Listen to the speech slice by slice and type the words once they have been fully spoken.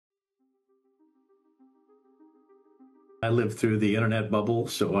I lived through the internet bubble,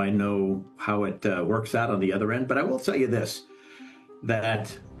 so I know how it works out on the other end. But I will tell you this,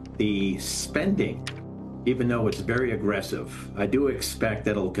 that the spending, even though it's very aggressive, I do expect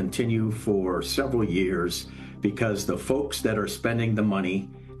that it'll continue for several years because the folks that are spending the money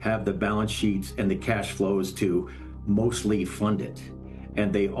have the balance sheets and the cash flows to mostly fund it.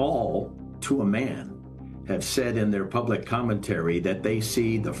 And they all, to a man, have said in their public commentary that they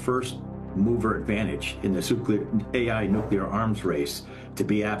see the first mover advantage in the AI nuclear arms race to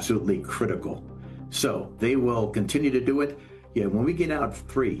be absolutely critical. So they will continue to do it. Yeah, when we get out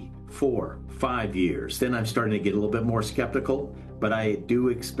 3, 4, 5 years, then I'm starting to get a little bit more skeptical, but I do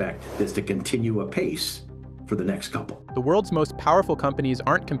expect this to continue apace for the next couple. The world's most powerful companies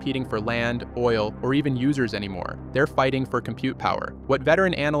aren't competing for land, oil, or even users anymore. They're fighting for compute power. What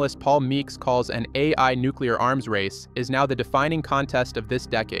veteran analyst Paul Meeks calls an AI nuclear arms race is now the defining contest of this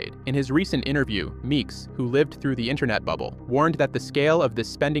decade. In his recent interview, Meeks, who lived through the internet bubble, warned that the scale of this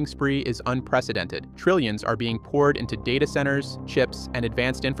spending spree is unprecedented. Trillions are being poured into data centers, chips, and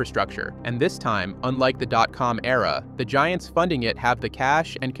advanced infrastructure. And this time, unlike the dot-com era, the giants funding it have the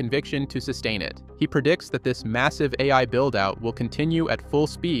cash and conviction to sustain it. He predicts that this massive AI build-out will continue at full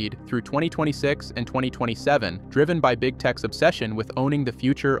speed through 2026 and 2027, driven by big tech's obsession with owning the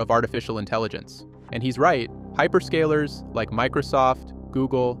future of artificial intelligence. And he's right, hyperscalers like Microsoft,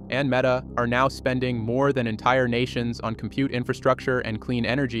 Google, and Meta are now spending more than entire nations on compute infrastructure and clean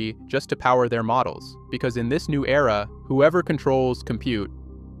energy just to power their models. Because in this new era, whoever controls compute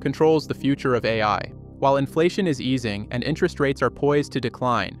controls the future of AI. While inflation is easing and interest rates are poised to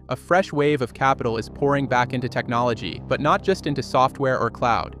decline, a fresh wave of capital is pouring back into technology, but not just into software or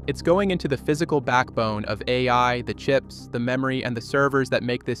cloud. It's going into the physical backbone of AI, the chips, the memory, and the servers that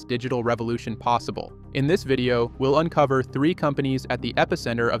make this digital revolution possible. In this video, we'll uncover 3 companies at the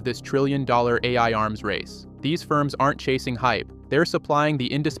epicenter of this trillion-dollar AI arms race. These firms aren't chasing hype. They're supplying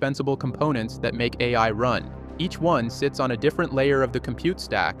the indispensable components that make AI run. Each one sits on a different layer of the compute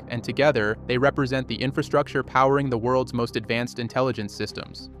stack, and together, they represent the infrastructure powering the world's most advanced intelligence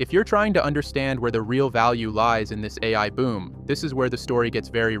systems. If you're trying to understand where the real value lies in this AI boom, this is where the story gets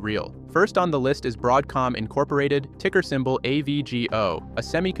very real. First on the list is Broadcom Incorporated, ticker symbol AVGO, a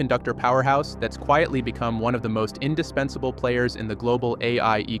semiconductor powerhouse that's quietly become one of the most indispensable players in the global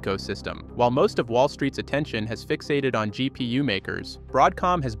AI ecosystem. While most of Wall Street's attention has fixated on GPU makers,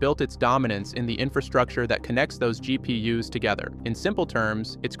 Broadcom has built its dominance in the infrastructure that connects those GPUs together. In simple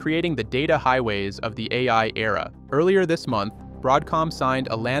terms, it's creating the data highways of the AI era. Earlier this month, Broadcom signed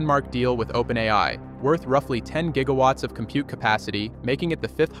a landmark deal with OpenAI, worth roughly 10 gigawatts of compute capacity, making it the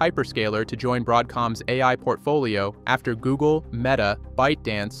 5th hyperscaler to join Broadcom's AI portfolio after Google, Meta,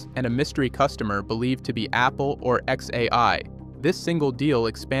 ByteDance, and a mystery customer believed to be Apple or xAI. This single deal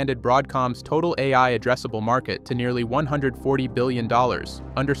expanded Broadcom's total AI addressable market to nearly $140 billion,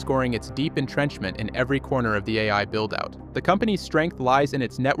 underscoring its deep entrenchment in every corner of the AI build-out. The company's strength lies in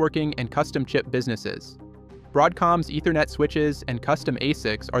its networking and custom chip businesses. Broadcom's Ethernet switches and custom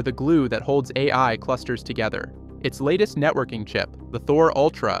ASICs are the glue that holds AI clusters together. Its latest networking chip, the Thor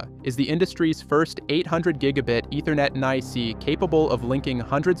Ultra, is the industry's first 800 gigabit Ethernet NIC capable of linking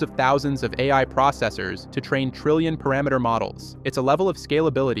hundreds of thousands of AI processors to train trillion parameter models. It's a level of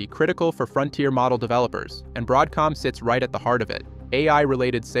scalability critical for frontier model developers, and Broadcom sits right at the heart of it.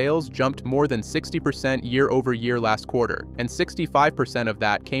 AI-related sales jumped more than 60% year-over-year last quarter, and 65% of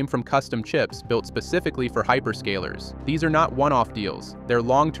that came from custom chips built specifically for hyperscalers. These are not one-off deals. They're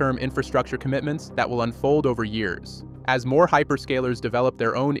long-term infrastructure commitments that will unfold over years. As more hyperscalers develop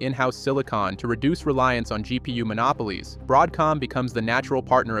their own in-house silicon to reduce reliance on GPU monopolies, Broadcom becomes the natural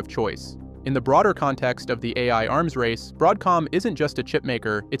partner of choice. In the broader context of the AI arms race, Broadcom isn't just a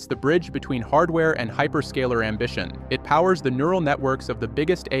chipmaker, it's the bridge between hardware and hyperscaler ambition. It powers the neural networks of the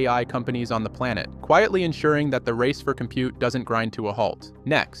biggest AI companies on the planet, quietly ensuring that the race for compute doesn't grind to a halt.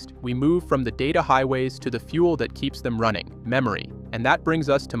 Next, we move from the data highways to the fuel that keeps them running, memory. And that brings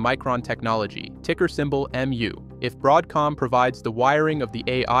us to Micron Technology, ticker symbol MU. If Broadcom provides the wiring of the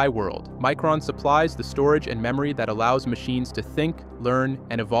AI world, Micron supplies the storage and memory that allows machines to think, learn,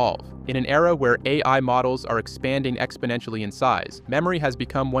 and evolve. In an era where AI models are expanding exponentially in size, memory has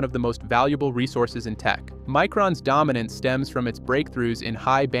become one of the most valuable resources in tech. Micron's dominance stems from its breakthroughs in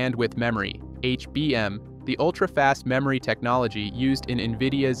high bandwidth memory, HBM, the ultra-fast memory technology used in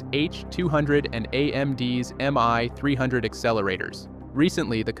NVIDIA's H200 and AMD's MI300 accelerators.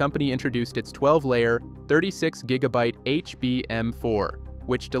 Recently, the company introduced its 12-layer, 36GB HBM4,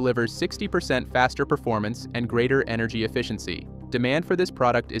 which delivers 60% faster performance and greater energy efficiency. Demand for this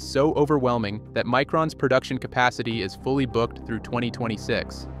product is so overwhelming that Micron's production capacity is fully booked through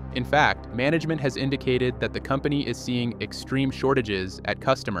 2026. In fact, management has indicated that the company is seeing extreme shortages at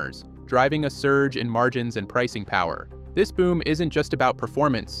customers, driving a surge in margins and pricing power. This boom isn't just about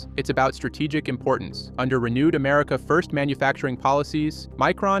performance, it's about strategic importance. Under renewed America First manufacturing policies,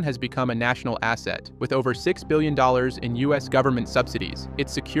 Micron has become a national asset. With over $6 billion in U.S. government subsidies,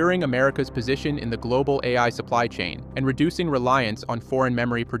 it's securing America's position in the global AI supply chain and reducing reliance on foreign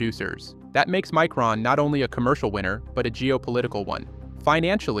memory producers. That makes Micron not only a commercial winner, but a geopolitical one.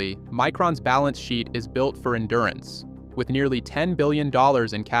 Financially, Micron's balance sheet is built for endurance. With nearly $10 billion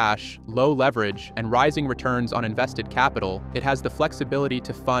in cash, low leverage, and rising returns on invested capital, it has the flexibility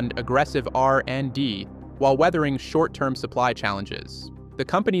to fund aggressive R&D while weathering short-term supply challenges. The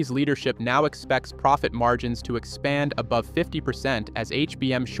company's leadership now expects profit margins to expand above 50% as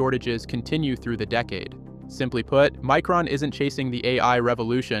HBM shortages continue through the decade. Simply put, Micron isn't chasing the AI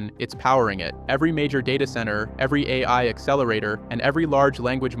revolution, it's powering it. Every major data center, every AI accelerator, and every large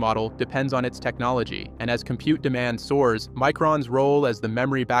language model depends on its technology. And as compute demand soars, Micron's role as the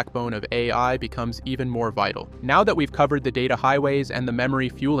memory backbone of AI becomes even more vital. Now that we've covered the data highways and the memory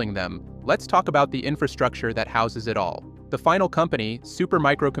fueling them, let's talk about the infrastructure that houses it all. The final company,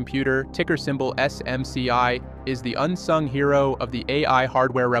 Supermicro, ticker symbol SMCI, is the unsung hero of the AI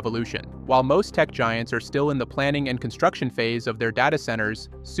hardware revolution. While most tech giants are still in the planning and construction phase of their data centers,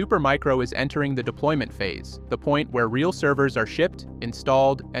 Supermicro is entering the deployment phase, the point where real servers are shipped,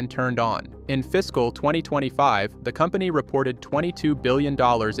 installed, and turned on. In fiscal 2025, the company reported $22 billion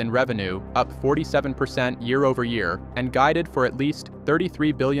in revenue, up 47% year-over-year, and guided for at least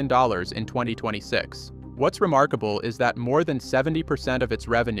 $33 billion in 2026. What's remarkable is that more than 70% of its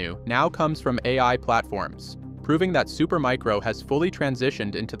revenue now comes from AI platforms, proving that Supermicro has fully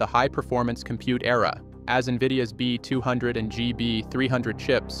transitioned into the high-performance compute era. As NVIDIA's B200 and GB300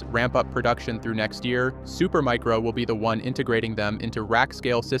 chips ramp up production through next year, Supermicro will be the one integrating them into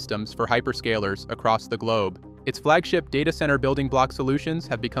rack-scale systems for hyperscalers across the globe. Its flagship data center building block solutions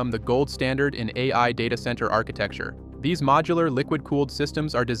have become the gold standard in AI data center architecture. These modular liquid-cooled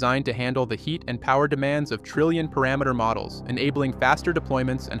systems are designed to handle the heat and power demands of trillion-parameter models, enabling faster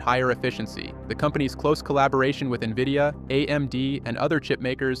deployments and higher efficiency. The company's close collaboration with NVIDIA, AMD, and other chip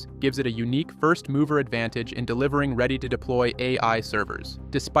makers gives it a unique first-mover advantage in delivering ready-to-deploy AI servers.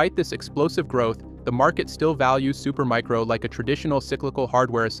 Despite this explosive growth, the market still values Supermicro like a traditional cyclical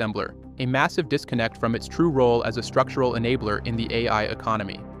hardware assembler, a massive disconnect from its true role as a structural enabler in the AI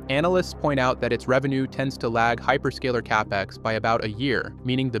economy. Analysts point out that its revenue tends to lag hyperscaler capex by about a year,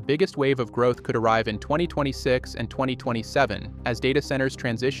 meaning the biggest wave of growth could arrive in 2026 and 2027 as data centers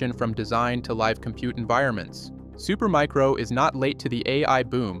transition from design to live compute environments. Supermicro is not late to the AI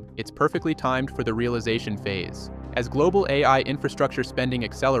boom, it's perfectly timed for the realization phase. As global AI infrastructure spending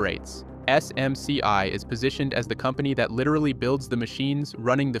accelerates, SMCI is positioned as the company that literally builds the machines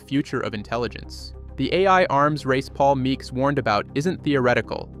running the future of intelligence. The AI arms race Paul Meeks warned about isn't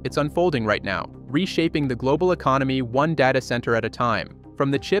theoretical, it's unfolding right now, reshaping the global economy one data center at a time. From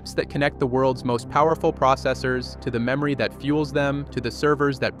the chips that connect the world's most powerful processors, to the memory that fuels them, to the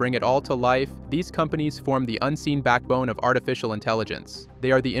servers that bring it all to life, these companies form the unseen backbone of artificial intelligence.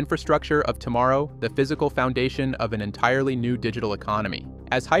 They are the infrastructure of tomorrow, the physical foundation of an entirely new digital economy.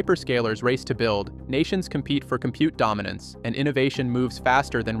 As hyperscalers race to build, nations compete for compute dominance, and innovation moves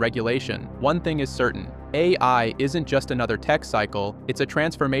faster than regulation. One thing is certain: AI isn't just another tech cycle, it's a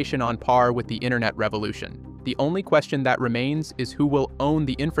transformation on par with the internet revolution. The only question that remains is who will own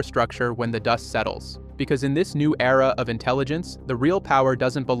the infrastructure when the dust settles. Because in this new era of intelligence, the real power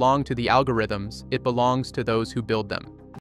doesn't belong to the algorithms, it belongs to those who build them.